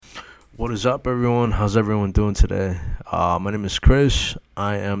What is up, everyone? How's everyone doing today? My name is Chris.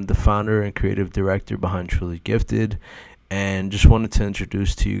 I am the founder and creative director behind TrulyGifted, and just wanted to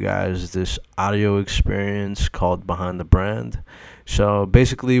introduce to you guys this audio experience called Behind the Brand. So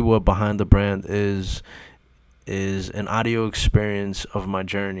basically, what Behind the Brand is an audio experience of my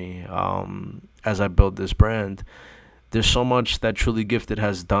journey as I build this brand. There's so much that Truly Gifted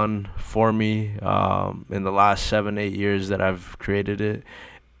has done for me in the last 7-8 years that I've created it,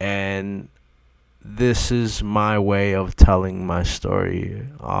 and this is my way of telling my story.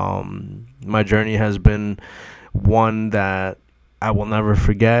 My journey has been one that I will never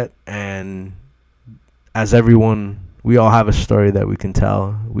forget, and as everyone, we all have a story that we can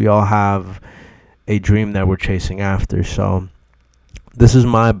tell. We all have a dream that we're chasing after. So this is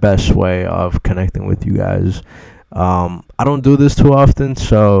my best way of connecting with you guys. I don't do this too often,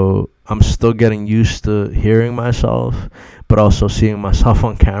 so I'm still getting used to hearing myself, but also seeing myself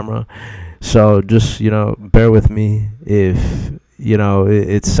on camera. So just, bear with me if,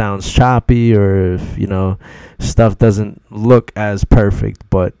 it sounds choppy, or if, stuff doesn't look as perfect,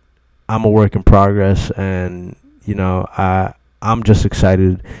 but I'm a work in progress, and, I'm just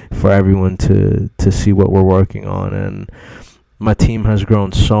excited for everyone to see what we're working on. And my team has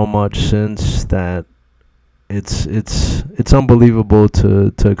grown so much since that it's unbelievable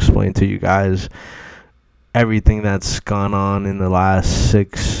to explain to you guys everything that's gone on in the last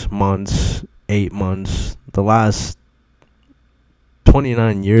 6 months, 8 months, the last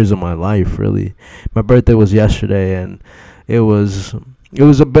 29 years of my life, really. My birthday was yesterday, and it was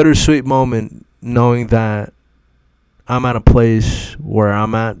a bittersweet moment knowing that I'm at a place where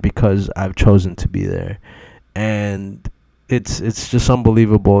I'm at because I've chosen to be there. And it's just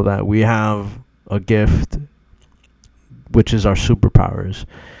unbelievable that we have a gift, which is our superpowers.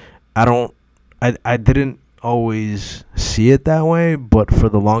 I didn't always see it that way, but for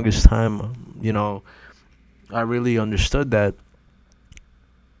the longest time, I really understood that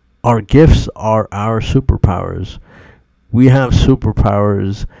our gifts are our superpowers. We have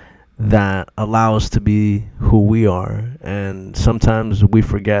superpowers that allow us to be who we are, and sometimes we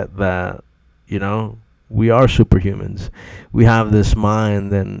forget that, we are superhumans. We have this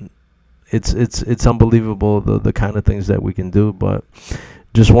mind, and it's unbelievable the kind of things that we can do. But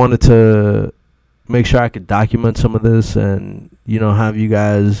just wanted to make sure I could document some of this, and have you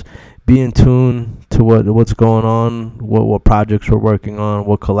guys be in tune to what's going on, what projects we're working on,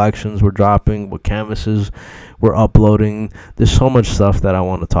 what collections we're dropping, what canvases we're uploading. There's so much stuff that I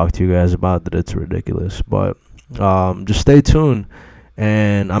want to talk to you guys about that it's ridiculous. But just stay tuned,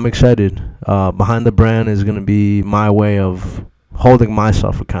 and I'm excited. Behind the Brand is going to be my way of holding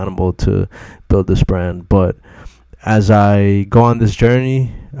myself accountable to build this brand. But as I go on this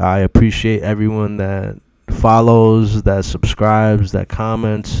journey, I appreciate everyone that follows, that subscribes, that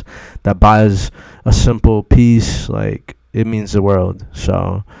comments, that buys a simple piece. Like, it means the world.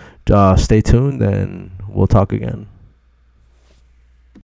 So stay tuned, and we'll talk again.